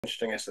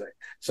Interesting yesterday.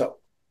 So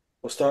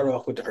we'll start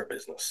off with the Hurt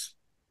Business.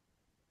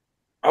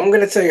 I'm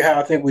gonna tell you how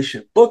I think we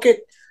should book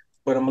it,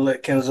 but I'm gonna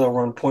let Kenzo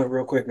run point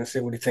real quick and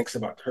see what he thinks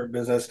about the Hurt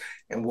Business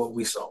and what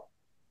we saw.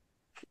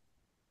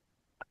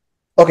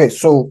 Okay,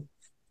 so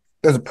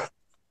there's a,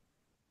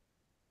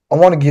 I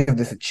want to give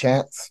this a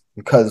chance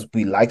because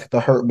we liked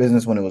the Hurt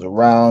Business when it was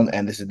around,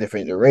 and this is a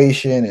different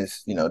iteration.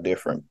 It's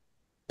different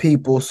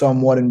people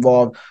somewhat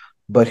involved,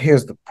 but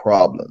here's the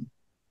problem: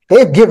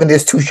 they've given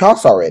this two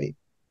shots already,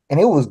 and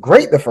it was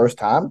great the first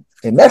time.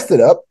 They messed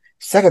it up.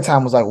 Second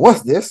time was like,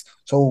 what's this?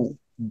 So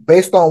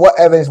based on what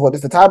evidence, what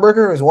is the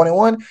tiebreaker? Is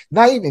 1-1?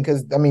 Not even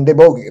because I mean they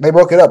broke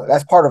it up.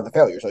 That's part of the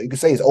failure. So you could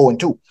say it's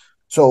 0-2.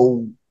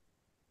 So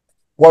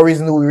what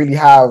reason do we really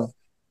have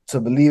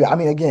to believe it? I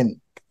mean, again,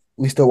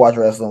 we still watch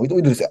wrestling. We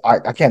do this.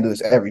 I can't do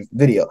this every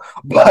video,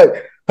 but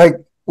like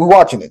we're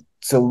watching it,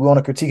 so we want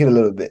to critique it a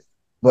little bit.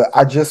 But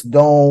I just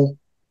don't.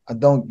 I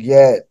don't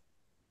get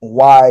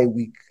why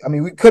we. I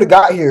mean, we could have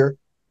got here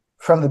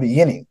from the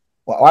beginning.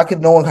 Why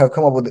could no one have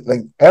come up with it?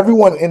 Like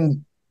everyone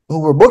in who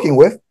we're booking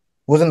with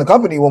was in the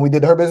company when we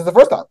did Her Business the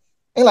first time.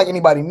 Ain't like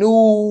anybody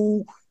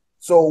knew.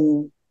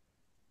 So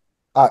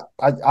I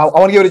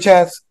want to give it a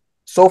chance.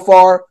 So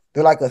far,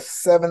 they're like a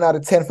 7 out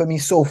of 10 for me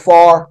so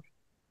far,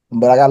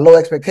 but I got low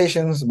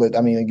expectations. But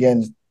I mean,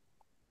 again,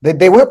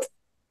 they went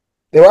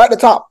they were at the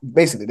top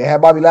basically. They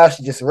had Bobby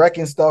Lashley just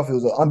wrecking stuff. He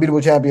was an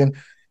unbeatable champion.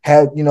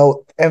 Had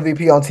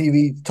MVP on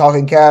TV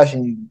talking cash,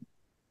 and you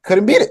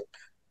couldn't beat it.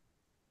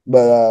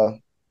 But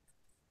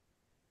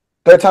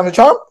third time the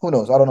charm? Who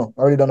knows? I don't know.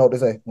 I really don't know what to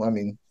say. Well, I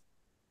mean,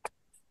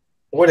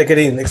 Or they could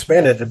even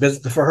expanded the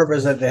business for Hurt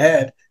Business that they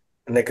had,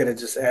 and they could have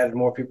just added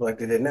more people like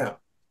they did now.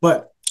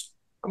 But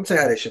I'm gonna tell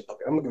you how they should book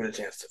it. I'm gonna give it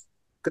a chance to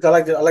because I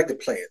like the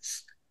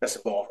players that's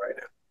involved right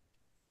now.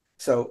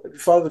 So if you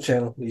follow the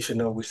channel, you should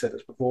know we said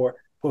this before,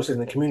 posted in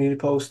the community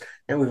post,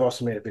 and we've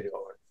also made a video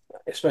on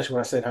it, especially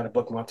when I said how to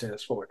book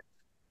Montana's forward.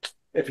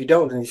 If you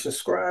don't, then you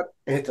subscribe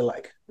and hit the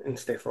like and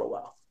stay for a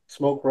while.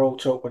 Smoke, roll,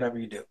 choke, whatever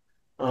you do.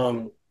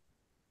 Um,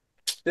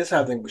 this is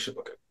how I think we should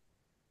book it.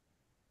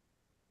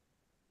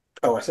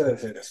 Oh, I said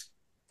this.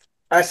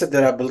 I said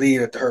that I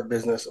believe that the Hurt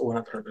Business, or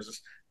not the Hurt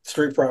Business,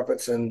 Street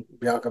Profits and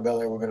Bianca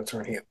Belair were going to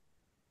turn heel.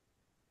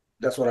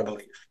 That's what I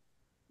believe.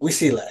 We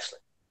see Lashley.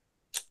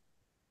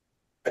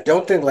 I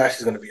don't think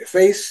Lashley's going to be a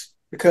face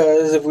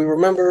because if we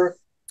remember,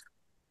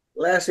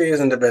 Lashley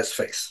isn't the best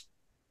face.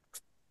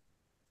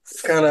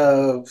 It's kind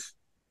of,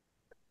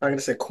 I'm going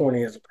to say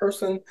corny as a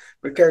person,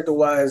 but character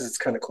wise, it's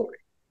kind of corny.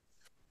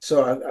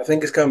 So I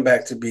think it's coming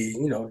back to be,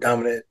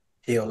 dominant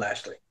heel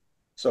Lashley.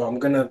 So I'm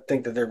going to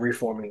think that they're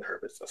reforming Her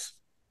Business.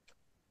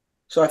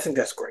 So I think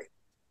that's great.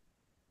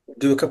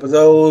 Do a couple of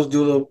those,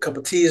 do a couple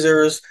of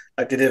teasers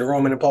like they did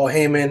Roman and Paul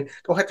Heyman.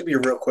 Don't have to be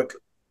real quick.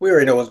 We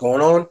already know what's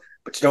going on,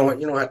 but you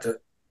don't have to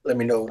let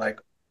me know like,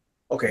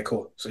 okay,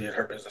 cool. So you're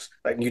Her Business.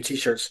 Like new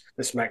t-shirts,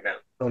 this SmackDown.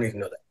 Don't need to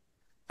know that.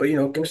 But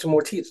give me some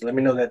more teasers. Let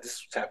me know that this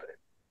is happening.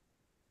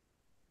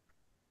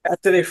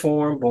 After they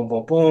form, boom,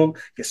 boom, boom,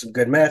 get some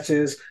good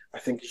matches. I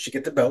think you should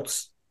get the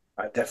belts.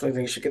 I definitely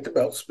think you should get the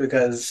belts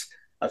because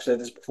I've said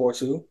this before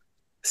too.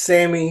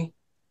 Sammy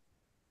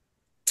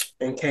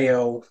and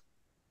KO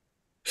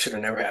should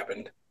have never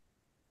happened,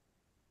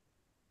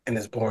 and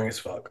it's boring as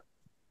fuck.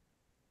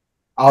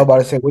 I was I about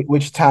to say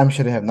which time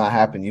should it have not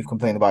happened. You've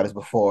complained about this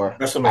before.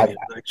 WrestleMania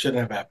like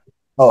shouldn't have happened.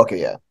 Oh,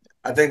 okay, yeah.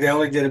 I think they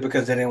only did it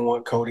because they didn't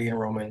want Cody and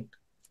Roman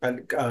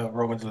and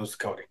Roman to lose to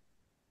Cody,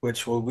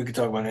 which we could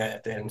talk about that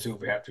at the end too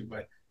if we have to.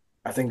 But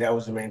I think that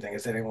was the main thing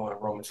is they didn't want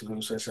Roman to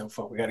lose. So they said,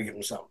 "Fuck, we got to give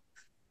him something."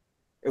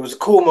 It was a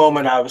cool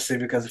moment, obviously,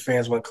 because the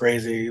fans went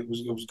crazy. It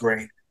was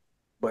great,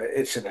 but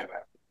it shouldn't have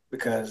happened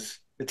because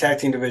the tag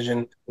team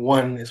division,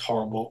 one, is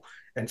horrible,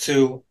 and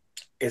two,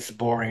 it's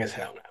boring as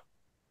hell now.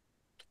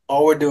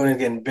 All we're doing is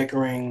getting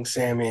bickering,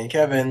 Sammy and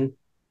Kevin,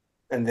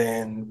 and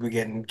then we're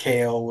getting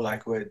KO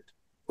like with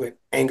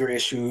anger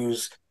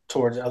issues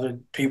towards other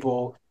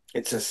people.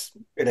 It's just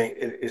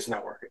it's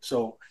not working.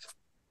 So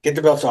get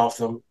the belts off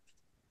them.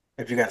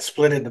 If you got to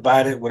split it,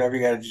 divide it, whatever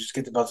you got to do, just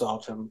get the belts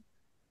off them.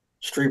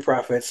 Street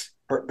Profits,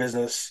 Hurt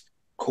Business,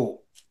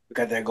 cool. We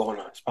got that going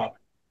on. It's popping.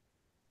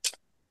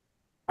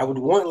 I would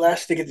want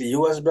Lashley to get the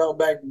U.S. belt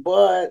back,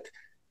 but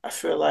I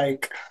feel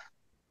like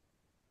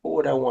who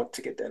would I want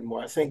to get that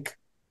more? I think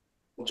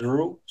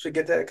Drew should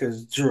get that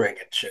because Drew ain't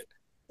getting shit.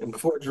 And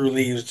before Drew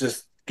leaves,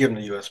 just give him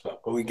the U.S.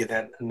 belt, but we get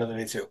that another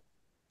day too.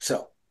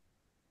 So,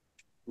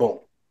 boom.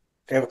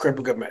 They have a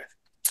critical good match.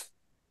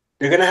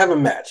 They're gonna have a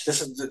match.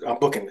 I'm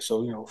booking it,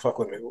 so fuck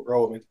with me,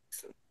 roll with me.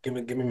 Give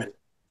me a minute.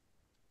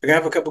 They're gonna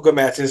have a couple good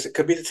matches. It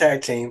could be the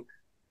tag team.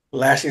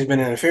 Lashley's been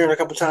interfering a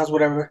couple times,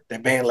 whatever. They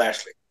banned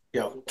Lashley.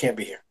 Yo, you can't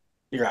be here.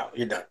 You're out.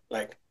 You're done.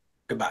 Like,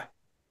 goodbye.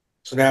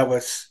 So now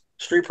it's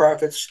Street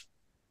Profits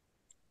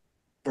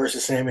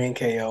versus Sammy and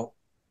KO.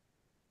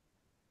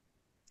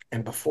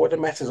 And before the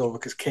match is over,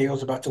 because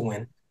KO's about to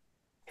win,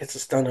 hits a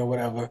stunner or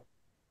whatever.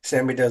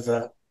 Sammy does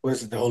what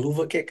is it, the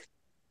Holuva kick?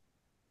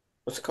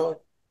 What's it called?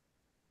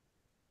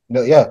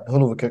 No, yeah,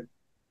 Haluva kick.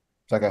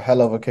 It's like a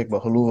hell of a kick,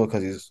 but Haluva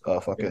because he's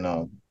Yeah.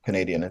 fucking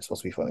Canadian. It's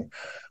supposed to be funny.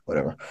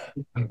 Whatever.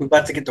 We're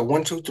about to get the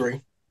 1, 2,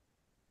 3,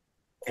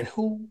 and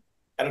who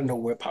I don't know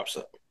where pops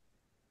up.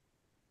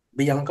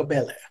 Bianca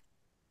Belair.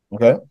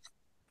 Okay.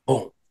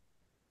 Boom.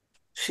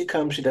 She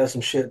comes, she does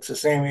some shit to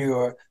Sammy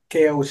or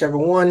KO, whichever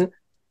one.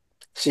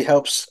 She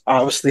helps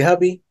obviously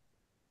hubby.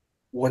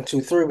 1,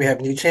 2, 3. We have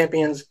new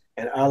champions,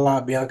 and a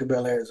la Bianca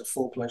Belair is a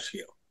full fledged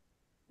heel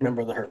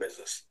member of the Hurt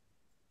Business.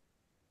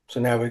 So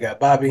now we got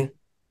Bobby,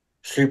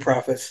 Street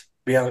Profits,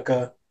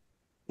 Bianca.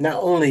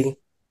 Not only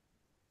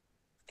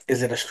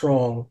is it a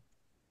strong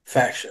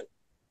faction,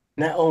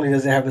 not only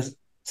does it have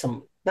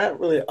some not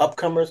really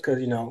upcomers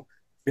because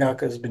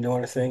Bianca's been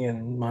doing her thing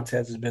and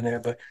Montez has been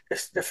there, but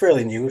they're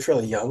fairly new,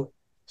 fairly young.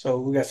 So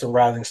we got some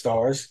rising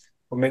stars.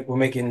 We're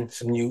making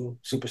some new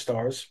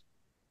superstars.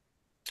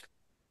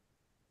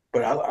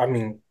 But I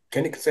mean,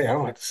 Kenny can say I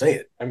don't have to say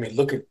it. I mean,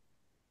 look at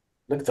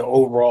the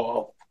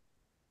overall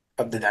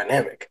of the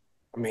dynamic.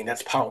 I mean,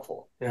 that's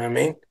powerful. You know what I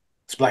mean?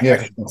 It's Black Yeah,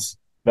 for sure. Excellence.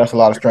 That's a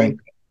lot of You know what I mean?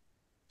 strength.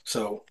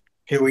 So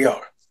here we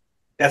are.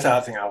 That's how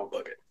I think I would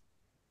book it.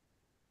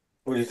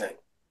 What do you think?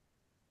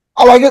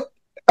 I like it.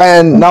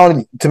 And not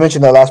only to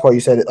mention that last part you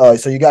said,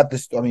 so you got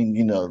this. I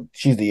mean,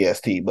 she's the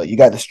EST, but you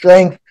got the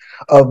strength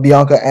of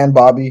Bianca and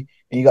Bobby,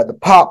 and you got the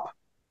pop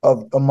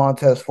of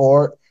Montez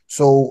Ford.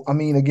 So I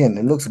mean, again,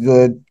 it looks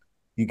good.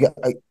 You got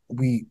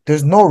we.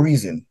 There's no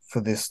reason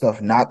for this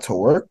stuff not to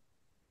work.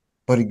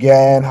 But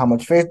again, how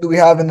much faith do we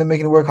have in them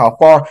making it work? How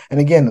far? And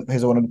again,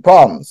 here's one of the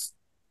problems.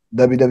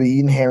 WWE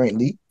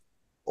inherently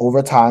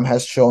over time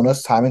has shown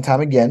us time and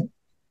time again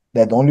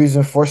that the only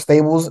reason for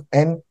stables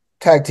and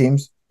tag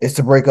teams is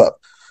to break up.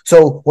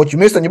 So what you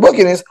missed on your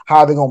booking is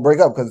how they're gonna break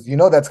up because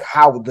that's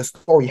how the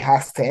story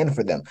has to end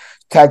for them.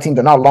 Tag teams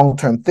are not long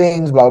term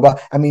things, blah blah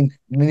blah. I mean,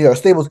 these are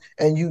stables,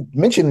 and you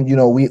mentioned,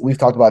 we've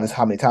talked about this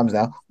how many times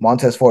now.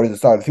 Montez Ford is the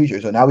star of the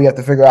future, so now we have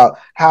to figure out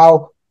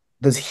how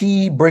does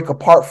he break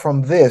apart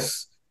from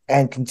this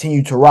and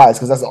continue to rise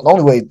because that's the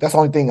only way. That's the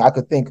only thing I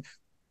could think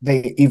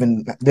they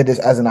even did this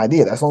as an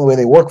idea. That's the only way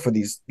they work for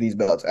these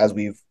belts, as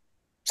we've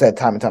said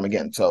time and time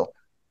again. So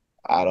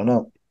I don't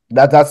know.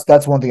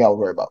 That's one thing I would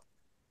worry about.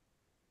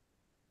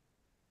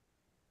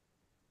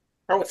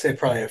 I would say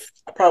probably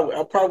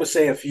I probably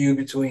say a few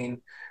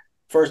between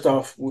first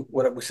off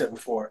what we said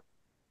before,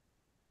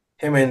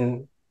 him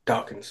and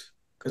Dawkins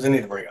because they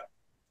need to break up.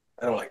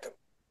 I don't like them.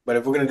 But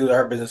if we're gonna do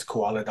our business,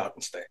 cool, I'll let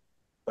Dawkins stay.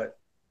 But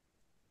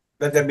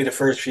let that be the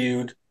first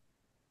feud.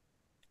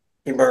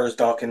 He murders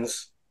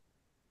Dawkins,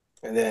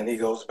 and then he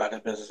goes about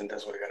his business and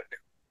does what he got to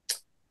do.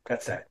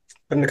 That's that.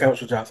 Put in the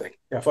comments what y'all think.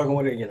 Y'all fucking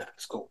with it? You're not.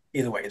 It's cool.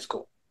 Either way, it's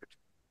cool.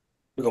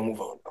 We're gonna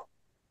move on though.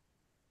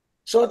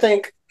 So I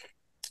think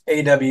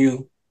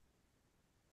AEW